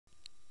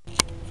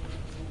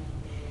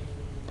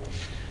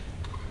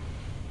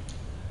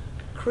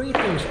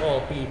Greetings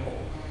all people.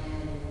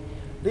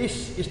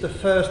 This is the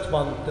first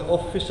one, the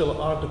official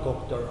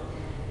ArduCopter,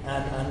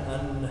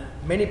 and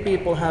many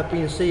people have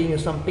been seeing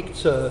some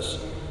pictures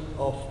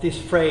of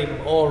this frame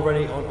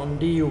already on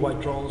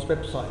DIY Drones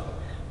website,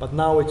 but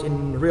now it's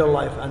in real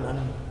life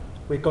and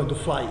we're going to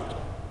fly it.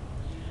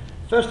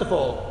 First of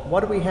all, what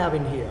do we have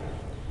in here?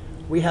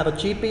 We have a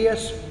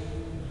GPS,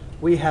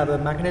 we have a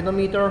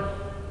magnetometer,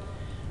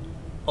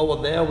 over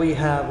there we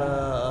have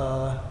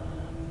a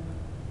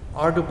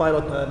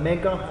ArduPilot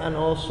Mega, and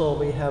also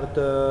we have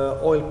the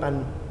oil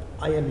pan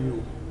IMU.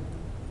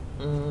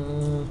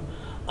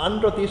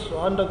 Under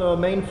the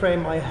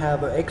mainframe I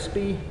have a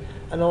XP,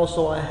 and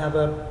also I have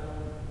a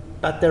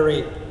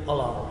battery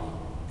alarm.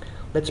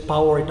 Let's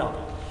power it up.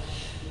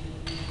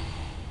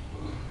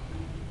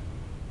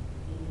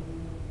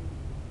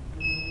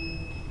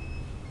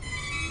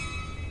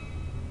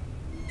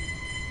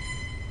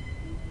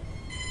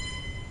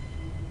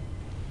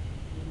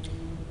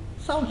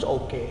 Sounds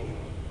okay.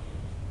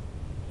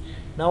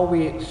 Now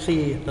we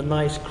see the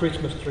nice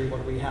Christmas tree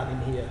what we have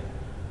in here.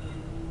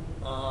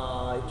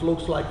 It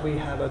looks like we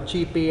have a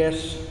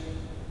GPS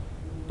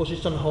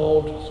position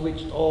hold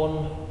switched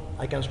on.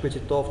 I can switch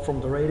it off from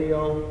the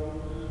radio.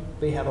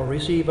 We have a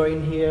receiver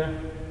in here,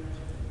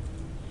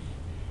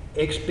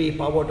 XP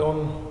powered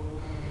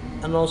on,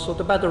 and also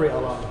the battery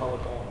alarm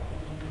powered on.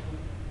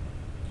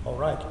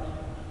 Alright,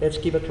 let's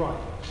give it a try.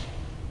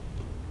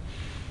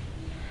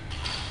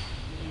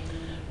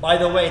 By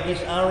the way,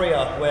 this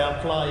area where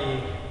I'm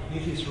flying,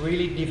 this is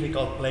really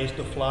difficult place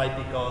to fly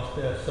because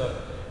there's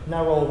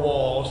narrow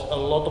walls, a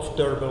lot of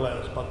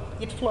turbulence, but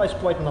it flies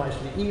quite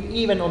nicely,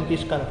 even on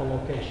this kind of a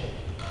location.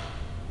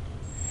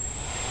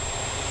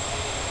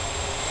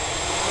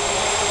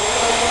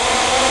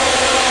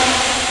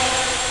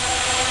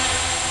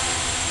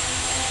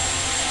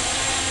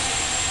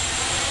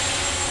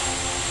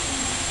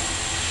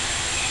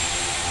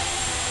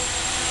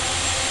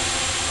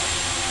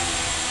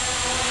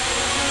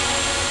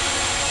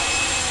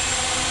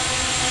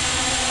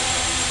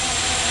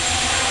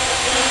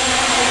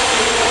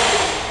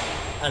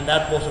 And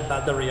that was a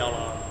battery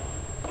alarm.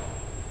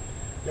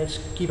 Let's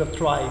give it a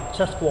try,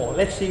 just one.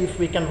 Let's see if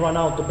we can run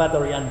out the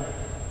battery and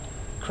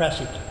crash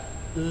it.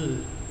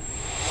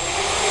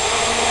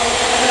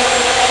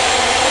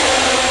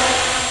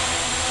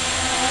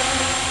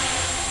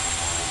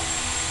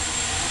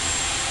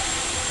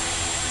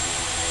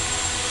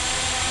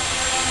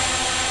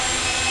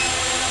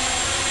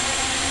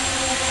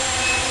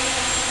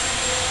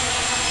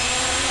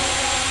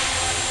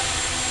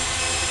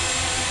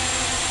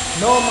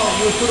 Normal,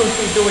 you shouldn't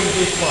be doing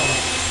this one.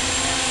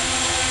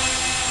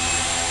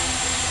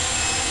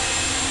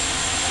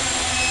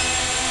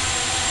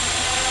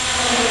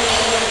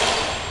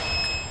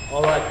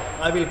 Alright,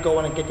 I will go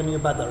and get a new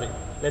battery.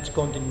 Let's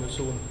continue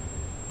soon.